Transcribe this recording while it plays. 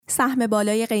سهم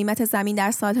بالای قیمت زمین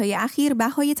در سالهای اخیر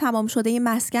بهای تمام شده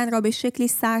مسکن را به شکلی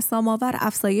سرسام آور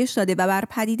افزایش داده و بر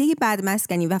پدیده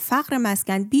بدمسکنی و فقر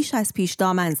مسکن بیش از پیش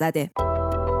دامن زده.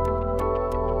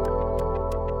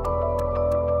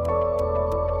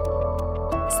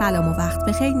 سلام و وقت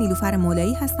بخیر. نیلوفر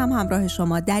مولایی هستم همراه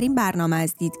شما در این برنامه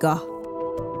از دیدگاه.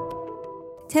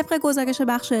 طبق گزارش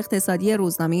بخش اقتصادی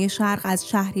روزنامه شرق از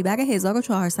شهریور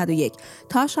 1401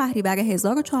 تا شهریور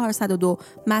 1402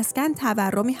 مسکن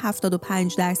تورمی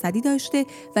 75% داشته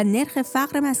و نرخ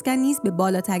فقر مسکن نیز به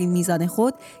بالاترین میزان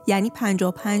خود یعنی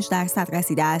 55%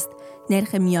 رسیده است.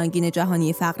 نرخ میانگین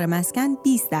جهانی فقر مسکن 20%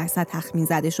 تخمین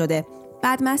زده شده.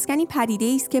 بدمسکنی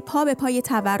پدیده است که پا به پای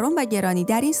تورم و گرانی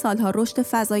در این سالها رشد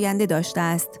فزاینده داشته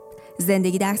است.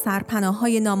 زندگی در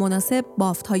سرپناه‌های نامناسب،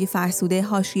 بافت‌های فرسوده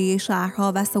حاشیه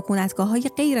شهرها و سکونتگاه‌های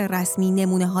غیر رسمی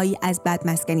نمونه‌هایی از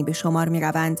بدمسکنی به شمار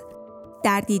می‌روند.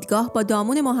 در دیدگاه با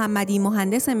دامون محمدی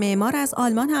مهندس معمار از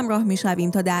آلمان همراه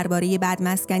می‌شویم تا درباره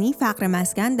بدمسکنی، فقر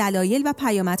مسکن، دلایل و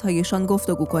پیامدهایشان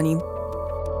گفتگو کنیم.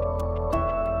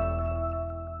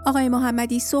 آقای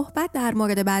محمدی، صحبت در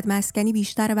مورد بدمسکنی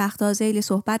بیشتر وقتا ذیل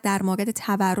صحبت در مورد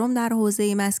تورم در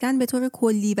حوزه مسکن به طور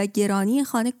کلی و گرانی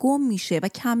خانه گم میشه و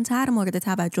کمتر مورد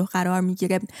توجه قرار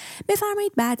میگیره.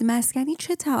 بفرمایید بدمسکنی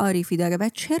چه تعاریفی داره و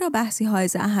چرا بحثی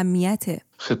حائز اهمیته؟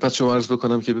 خدمت شما عرض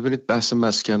بکنم که ببینید بحث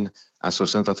مسکن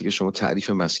اساساً وقتی که شما تعریف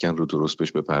مسکن رو درست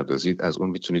بهش بپردازید از اون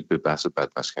میتونید به بحث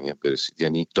بدمسکنی هم برسید.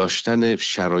 یعنی داشتن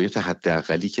شرایط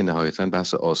حداقلی که نهایتاً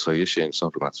بحث آسایش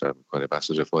انسان رو مطرح میکنه،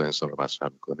 بحث رفاه انسان رو مطرح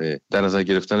میکنه، در نظر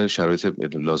گرفتن شرایط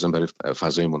لازم برای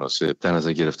فضای مناسب، در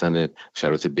نظر گرفتن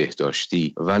شرایط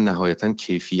بهداشتی و نهایتاً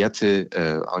کیفیت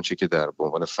آنچه که در به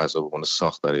عنوان فضا به عنوان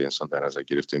ساخت برای انسان در نظر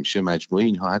گرفته میشه، مجموعه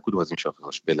اینها هر کدوم از این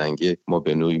شاخص‌هاش بلنگه ما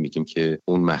به نوعی میگیم که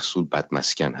اون محصول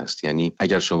بدمسکن هست. یعنی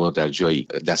اگر شما در جایی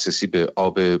دسترسی به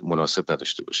آب مناسب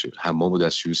نداشته باشه، حمام و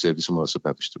دستشویی سرویس مناسب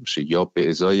نداشته باشه یا به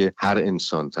ازای هر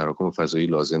انسان تراکم فضایی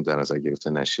لازم در نظر گرفته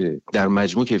نشه، در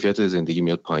مجموع کیفیت زندگی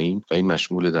میاد پایین و این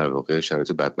مشمول در واقع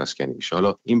شرایط بدمسکنی میشه.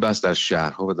 حالا این بحث در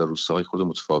شهرها و در روستاهای خود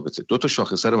متفاوته. دو تا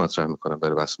شاخصه رو مطرح میکنم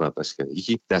برای بحث بدمسکنی.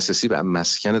 یکی دسترسی به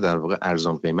مسکن در واقع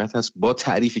ارزان قیمت هست با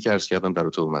تعریفی که عرض کردم در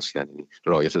رابطه با مسکن،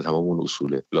 رعایت تمام اون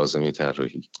اصول لازمه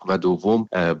طراحی، و دوم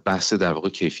بحث در واقع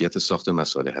کیفیت ساخت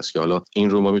مساله هست که حالا این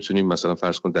رو ما میتونیم مثلا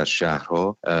فرض کن در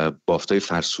شهرها بافتای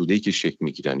فرسوده‌ای که شکل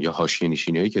میگیرن یا حاشیه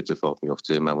نشینی‌هایی که اتفاق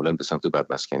میفته معمولا به سمت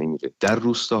بدمسکنی میره. در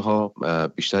روستاها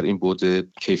بیشتر این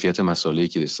بود کیفیت مساله‌ای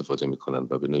که استفاده میکنن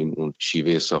و به نوعی اون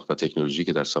شیوه ساخت و تکنولوژی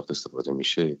که در ساخت استفاده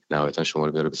میشه نهایتا شما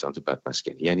رو بیاره به سمت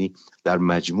بدمسکنی. یعنی در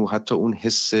مجموع حتی اون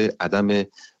حس عدم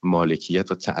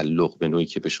مالکیت و تعلق به نوعی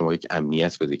که به شما یک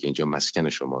امنیت بده که اینجا مسکن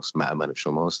شماست، مأمن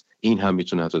شماست، این هم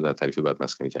میتونه حتی در تعریف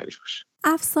بدمسکنی تعریف بشه.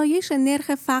 افزایش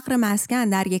نرخ فقر مسکن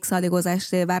در یک سال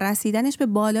گذشته و رسیدنش به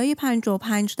بالای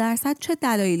 55% چه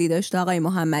دلایلی داشته آقای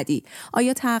محمدی؟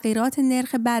 آیا تغییرات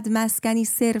نرخ بدمسکنی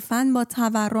صرفاً با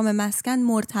تورم مسکن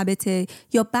مرتبطه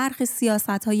یا برخی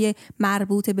سیاست‌های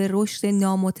مربوط به رشد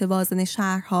نامتوازن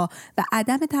شهرها و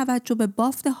عدم توجه به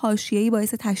بافت حاشیه‌ای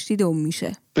باعث تشدید اون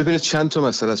میشه؟ ببینید چند تا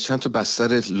مسئله است، چند تا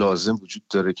بستر لازم وجود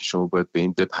داره که شما باید به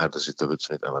این بپردازید تا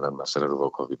بتونید عملاً مسئله رو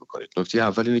واکاوی بکنید. نکته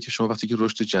اول اینه که شما وقتی که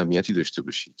رشد جمعیتی داشته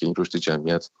باشید که این رشد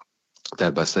جمعیت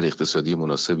در بستر اقتصادی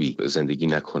مناسبی زندگی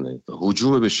نکنه،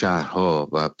 هجوم به شهرها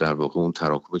و در واقع اون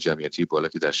تراکم جمعیتی بالا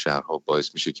که در شهرها باعث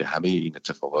میشه که همه این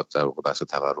اتفاقات در واقع بحث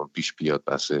تورم پیش بیاد،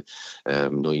 بحث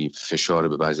نوعی فشار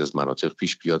به بعضی از مناطق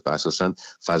پیش بیاد و اساساً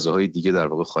فضاهای دیگه در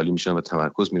واقع خالی میشن و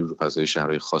تمرکز میره رو فضای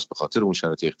شهرهای خاص به خاطر اون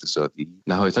شرایط اقتصادی،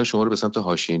 نهایتاً شما رو به سمت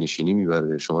حاشیه نشینی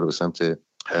میبره، شما رو به سمت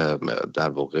در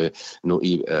واقع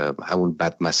نوعی همون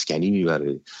بدمسکنی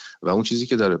میبره و اون چیزی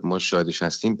که داره ما شاهدش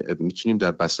هستیم میتونیم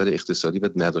در بستر اقتصادی و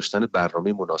نداشتن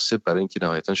برنامه مناسب برای اینکه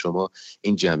نهایتا شما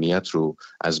این جمعیت رو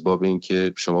از باب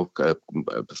اینکه شما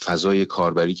فضای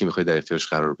کاربری که میخواید در اختیارش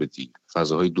قرار بدید،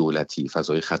 فضاهای دولتی،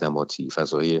 فضای خدماتی،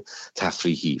 فضای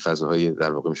تفریحی، فضاهای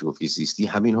در واقع میشه گفت زیستی،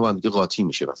 همین ها هم دیگه قاطی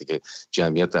میشه وقتی که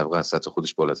جمعیت در واقع از سطح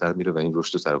خودش بالاتر میره و این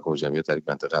رشد و تراکم جمعیت در یک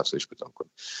منطقه افزایش پیدا میکنه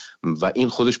و این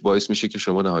خودش باعث میشه که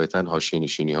شما نهایتا حاشیه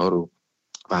نشینی ها رو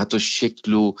و حتی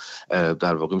شکل و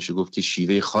در واقع میشه گفت که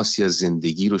شیوه خاصی از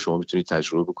زندگی رو شما میتونید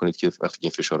تجربه بکنید که وقتی این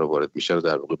فشار وارد میشه رو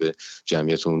در واقع به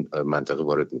جمعیت اون منطقه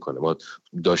وارد میکنه. ما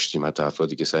داشتیم حتی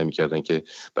افرادی که سعی میکردن که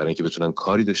برای اینکه بتونن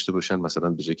کاری داشته باشن مثلا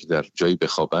به جای که در جایی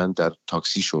بخوابن در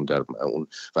تاکسیشون، در اون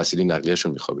وسیله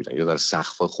نقلیه‌شون میخوابیدن یا در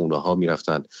سقف خونه‌ها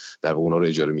میرفتن در اونها رو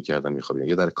اجاره میکردن میخوابیدن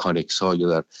یا در کانکس ها یا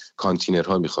در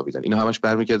کانتینرها میخوابیدن. اینا همش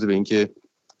برمیگرده به اینکه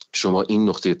شما این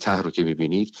نقطه ته رو که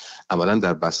می‌بینید عملاً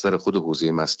در بستر خود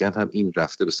حوزه مسکن هم این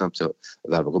رفته به سمت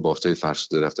در واقع بافت‌های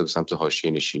فرسوده، رفته به سمت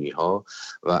حاشیه نشینی‌ها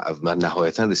و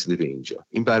نهایتاً رسیده به اینجا.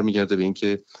 این برمیگرده به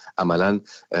اینکه عملاً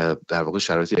در واقع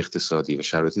شرایط اقتصادی و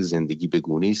شرایط زندگی به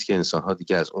گونه‌ای است که انسان‌ها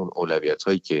دیگه از اون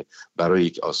اولویت‌هایی که برای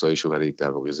یک آسایش و برای یک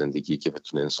در واقع زندگی که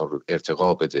بتونه انسان رو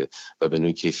ارتقا بده و به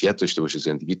نوعی کیفیت داشته باشه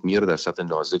زندگیت میاره در سطح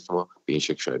نازل که ما به این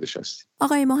شکل شاهدش هستیم.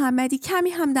 آقای محمدی، کمی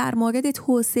هم در مورد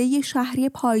توسعه شهری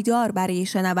پایدار برای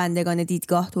شنوندگان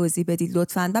دیدگاه توضیح بدید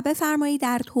لطفاً و بفرمایید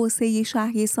در توسعه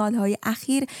شهری سالهای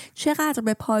اخیر چقدر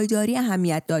به پایداری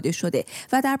اهمیت داده شده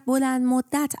و در بلند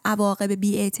مدت عواقب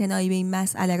بی‌اعتنایی به این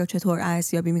مسئله رو چطور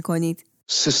ارزیابی می‌کنید؟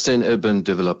 Sustainable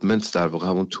Development در واقع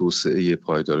همون توسعه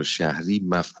پایدار شهری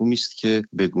مفهومی است که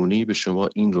به گونه‌ای به شما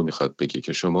این رو میخواد بگه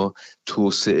که شما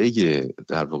توسعه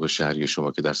در واقع شهری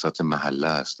شما که در سطح محله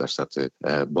است، در سطح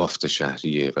بافت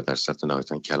شهریه و در سطح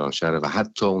نهایتاً کلان شهر و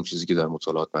حتی اون چیزی که در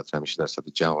مطالعات مطرح میشه در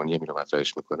سطح جهانی اینو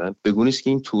مطرحش میکنن، به گونه‌ای است که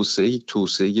این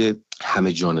توسعه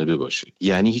همه جانبه باشه.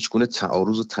 یعنی هیچ گونه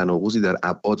تعارض و تناقضی در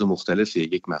ابعاد مختلف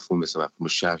یک مفهوم مثل مفهوم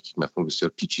شهر که مفهوم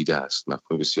بسیار پیچیده است،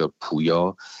 مفهوم بسیار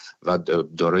پویا و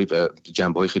دارای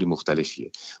جنبه‌های خیلی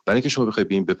مختلفیه. برای اینکه شما بخواید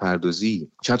به این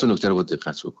بپردازی چند تا نکته رو باید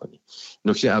دقت بکنید.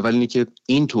 نکته اول اینه که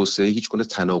این توسعه هیچ گونه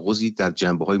تناقضی در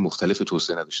جنبه‌های مختلف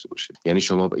توسعه نداشته باشه. یعنی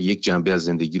شما یک جنبه از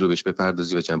زندگی رو بهش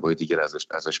بپردازی و جنبه‌های دیگر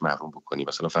ازش محروم بکنی.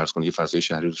 مثلا فرض کنید یه فضای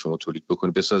شهری رو شما تولید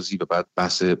بکنی، بسازی و بعد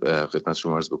بحث خدمت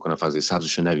شما عرض بکنم فضای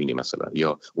سبزش رو نبینی مثلا،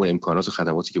 یا اون امکانات و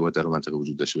خدماتی که باید در اون منطقه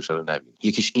وجود داشته باشه رو نبینی.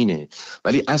 یکیش اینه.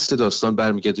 ولی اصل داستان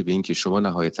برمیگرده به این که شما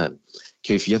نهایتاً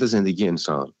کیفیت زندگی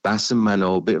انسان، بحث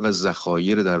منابع و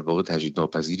ذخایر در واقع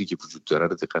تجدیدناپذیری که وجود داره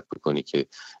رو دقت بکنی که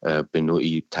به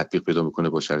نوعی تطبیق پیدا میکنه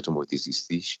با شرایط محیط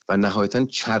زیستیش و نهایتاً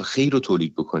چرخه‌ای رو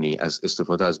تولید بکنی از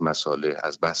استفاده از مصالح،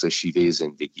 از بحث شیوه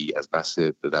زندگی، از بحث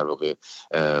در واقع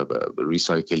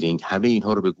ریسایکلینگ، همه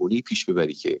اینها رو به گونه‌ای پیش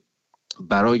ببری که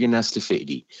برای نسل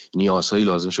فعلی نیازهای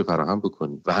لازمش رو فراهم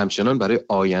بکنید و همچنان برای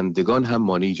آیندگان هم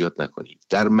مانع ایجاد نکنید.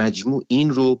 در مجموع این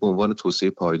رو به عنوان توسعه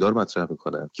پایدار مطرح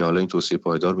میکنن که حالا این توسعه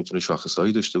پایدار میتونه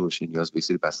شاخصهایی داشته باشه، نیاز به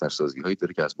سری بسترسازی‌هایی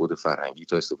داره که از بعد فرهنگی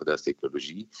تا استفاده از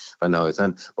تکنولوژی و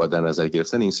نهایتاً با در نظر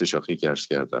گرفتن این سه شاخه‌ای که عرض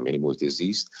کردم، یعنی محیط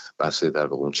زیست، بحث در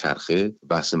واقع اون چرخه،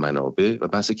 بحث منابع و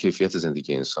بحث کیفیت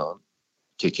زندگی انسان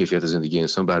که کیفیت زندگی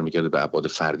انسان برمیگرده به ابعاد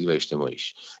فردی و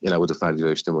اجتماعیش. این ابعاد فردی و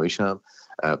اجتماعیش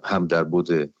هم در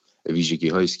بعد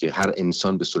ویژگی‌هایی است که هر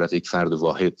انسان به صورت یک فرد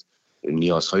واحد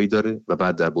نیازهایی داره و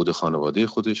بعد در بعد خانواده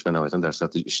خودش و نهایتاً در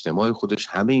سطح اجتماعی خودش،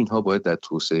 همه اینها باید در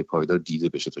توسعه پایدار دیده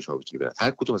بشه تا شما بتونید برید.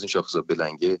 هر کدوم از این شاخص‌ها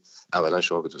بلنگه، اولا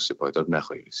شما به توسعه پایدار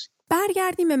نخواهید رسید.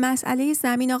 برگردیم به مسئله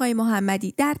زمین آقای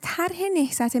محمدی. در طرح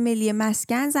نهضت ملی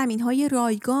مسکن زمین‌های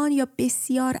رایگان یا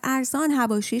بسیار ارزان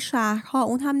حواشی شهرها،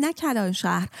 اون هم نه کلان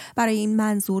شهر، برای این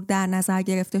منظور در نظر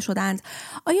گرفته شدند.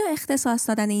 آیا اختصاص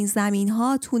دادن این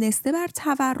زمین‌ها تونسته بر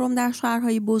تورم در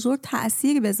شهرهای بزرگ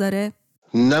تأثیری بذاره؟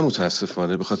 نه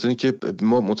متاسفانه، به خاطر اینکه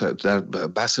ما در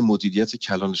بحث مدیریت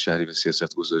کلان شهری و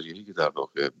سیاست گذاری که در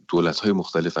واقع دولت‌های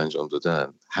مختلف انجام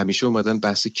دادن، همیشه اومدن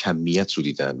بحث کمیت رو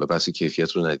دیدن و بحث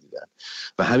کیفیت رو ندیدن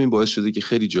و همین باعث شده که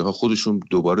خیلی جاها خودشون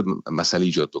دوباره مسئله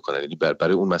ایجاد بکنن. یعنی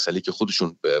برای اون مسئله که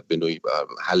خودشون به نوعی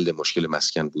حل مشکل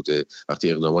مسکن بوده،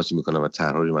 وقتی اقداماتی میکنن و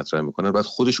طرح‌هایی مطرح میکنن، بعد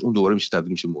خودش اون دوباره میشه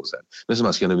تبدیل میشه موزل، مثل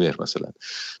مسکن مهر مثلا.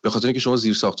 به خاطر اینکه شما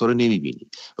زیرساخت‌ها رو نمی‌بینی،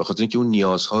 به خاطر اینکه اون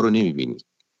نیازها رو نمی‌بینی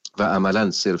و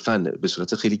عملاً صرفاً به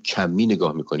صورت خیلی کمی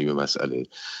نگاه میکنی به مسئله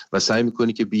و سعی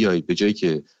میکنی که بیای به جایی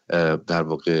که در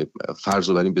واقع فرض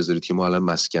رو بر این بذارید که ما الان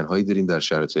مسکن‌هایی داریم در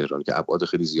شهر تهران که ابعاد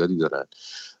خیلی زیادی دارن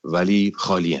ولی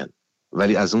خالی‌اند،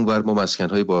 ولی از اون ور ما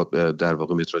مسکن‌های با در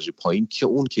واقع متراژ پایین که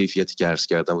اون کیفیتی که عرض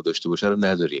کردم و داشته باشه رو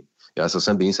نداریم یا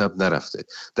اساساً به این سمت نرفته.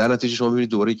 در نتیجه شما می‌بینید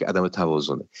دوباره یک عدم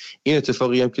توازنه. این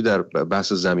اتفاقی هم که در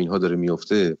بحث زمین‌ها داره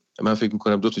میفته، من فکر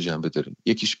می‌کنم دو تا جنبه داره.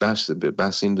 یکیش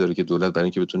بحث این داره که دولت برای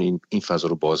اینکه بتونه این فضا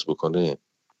رو باز بکنه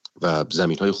و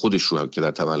زمین‌های خودش رو هم که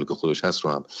در تملک خودش هست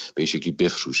رو هم به این شکلی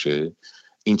بفروشه،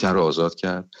 این طرح رو آزاد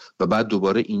کرد و بعد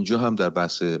دوباره اینجا هم در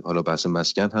بحث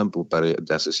مسکن هم برای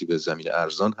دسترسی به زمین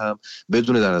ارزان هم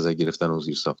بدون در نظر گرفتن اون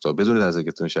زیرساخت‌ها، بدون در نظر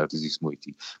گرفتن شرط زیست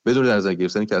محیطی، بدون در نظر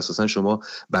گرفتن که اساسا شما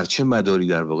بر چه مداری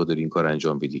در واقع داری این کار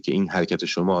انجام بدی، که این حرکت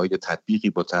شما آیا تطبیقی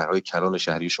با طرح‌های کلان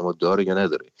شهری شما داره یا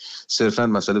نداره. صرفا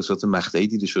مسئله به صورت مقطعی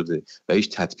دیده شده و هیچ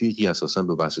تطبیقی اساسا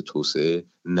به بحث توسعه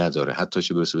نداره، حتی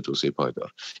چه برسه به توسعه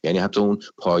پایدار. یعنی حتی اون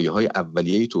پایه‌های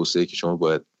اولیه توسعه که شما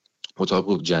باید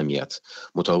مطابق جمعیت،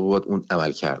 مطابق اون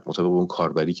عمل کرد، مطابق اون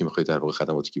کاربری که میخوای در واقع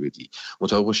خدماتی که بدی،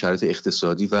 مطابق شرایط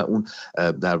اقتصادی و اون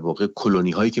در واقع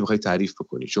کلونی هایی که میخوای تعریف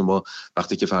بکنی. چون ما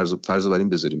وقتی که فرض بر این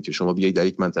بذاریم که شما بیای در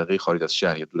یک منطقه خارج از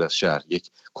شهر یا دور از شهر یک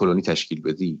کلونی تشکیل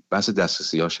بدی، بحث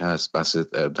دسترسی‌هاش هست، بحث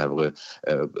در واقع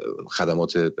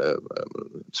خدمات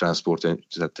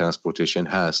ترانسپورتیشن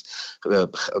هست،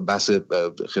 بحث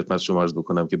خدمت شما عرض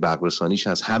بکنم که برق رسانیش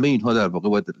هست. همه اینها در واقع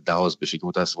باید لحاظ بشه که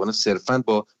متأسفانه صرفاً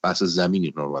با بحث زمین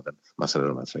اینا اومدن مسئله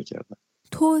رو مطرح کردن.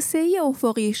 توسعه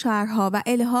افقی شهرها و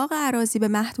الحاق اراضی به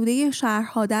محدوده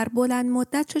شهرها در بلند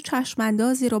مدت چه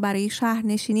چشماندازی رو برای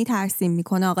شهرنشینی ترسیم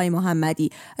میکنه آقای محمدی؟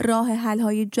 راه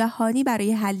حل‌های جهانی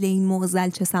برای حل این معضل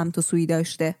چه سمت و سویی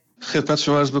داشته؟ خدمت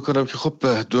شما عرض بکنم که خب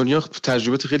دنیا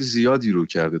تجربه خیلی زیادی رو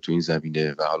کرده تو این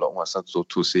زمینه و حالا اون اصلا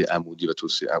توسعه عمودی و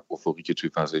توسعه افقی که توی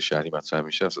فضای شهری مطرح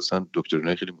میشه اساسا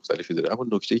دکترینای خیلی مختلفی داره. اما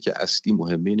نکته‌ای که اصلی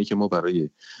مهمه اینه که ما برای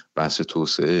بحث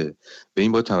توسعه به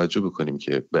این باید توجه بکنیم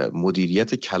که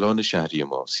مدیریت کلان شهری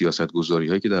ما،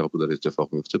 سیاست‌گذاری‌هایی که در واقع داره اتفاق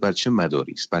میفته بر چه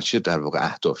مداری است، بر چه در واقع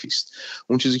اهدافی است.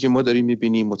 اون چیزی که ما داریم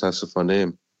می‌بینیم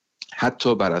متأسفانه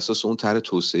حتی بر اساس اون طرح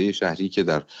توسعه شهری که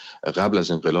در قبل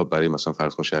از انقلاب برای مثلا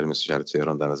فرض کن شهری مثل شهر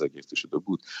تهران در نظر گرفته شده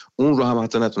بود، اون رو هم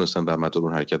حتی نتونستن بر مدار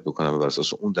اون حرکت بکنن و بر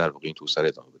اساس اون در واقع این توسعه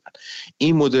ادامه بدن.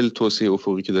 این مدل توسعه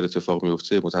افقی که داره اتفاق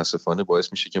میفته متاسفانه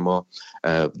باعث میشه که ما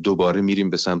دوباره میریم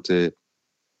به سمت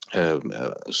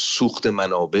سوخت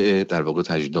منابع در واقع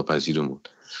تجدیدناپذیرمون،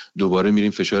 دوباره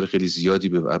میریم فشار خیلی زیادی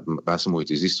به بحث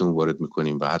محیط زیستمون وارد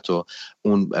میکنیم و حتی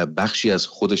اون بخشی از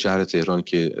خود شهر تهران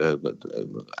که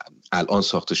الان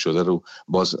ساخته شده رو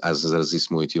باز از نظر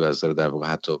زیست محیطی و از نظر در واقع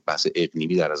حتی بحث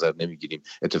اقلیمی در نظر نمیگیریم.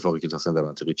 اتفاقی که مثلا در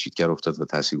منطقه چیتگر افتاد و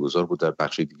تاثیرگذار بود در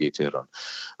بخش دیگه تهران.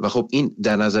 و خب این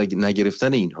در نظر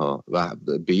نگرفتن اینها و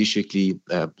به یه شکلی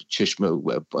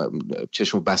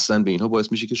چشم بستن به اینها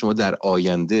باعث میشه که شما در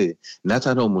آینده نه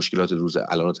تنها مشکلات روز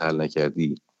الان رو حل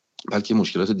نکردی، بلکه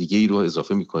مشکلات دیگه ای رو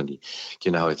اضافه میکنی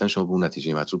که نهایتا شما به اون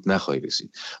نتیجه مطلوب نخواهی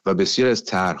رسید. و بسیار از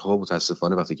طرح‌ها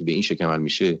متاسفانه وقتی که به این شکل عمل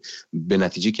میشه به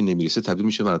نتیجه که نمیرسه تبدیل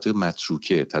میشه به مناطق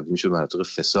متروکه، تبدیل میشه به مناطق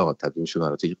فساد، تبدیل میشه به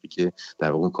مناطقی که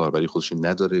در واقع کاربری خودش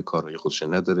نداره، کارایی خودش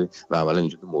نداره و عملا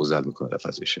اینجوری معضل میکنه در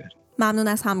فضای شهری. ممنون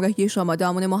از همراهی شما.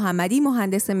 دامون محمدی،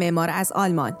 مهندس معمار از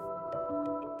آلمان.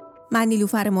 من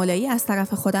نیلوفر مولایی از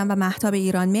طرف خودم و مهتاب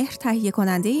ایران مهر تهیه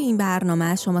کننده این برنامه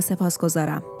از شما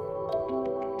سپاسگزارم.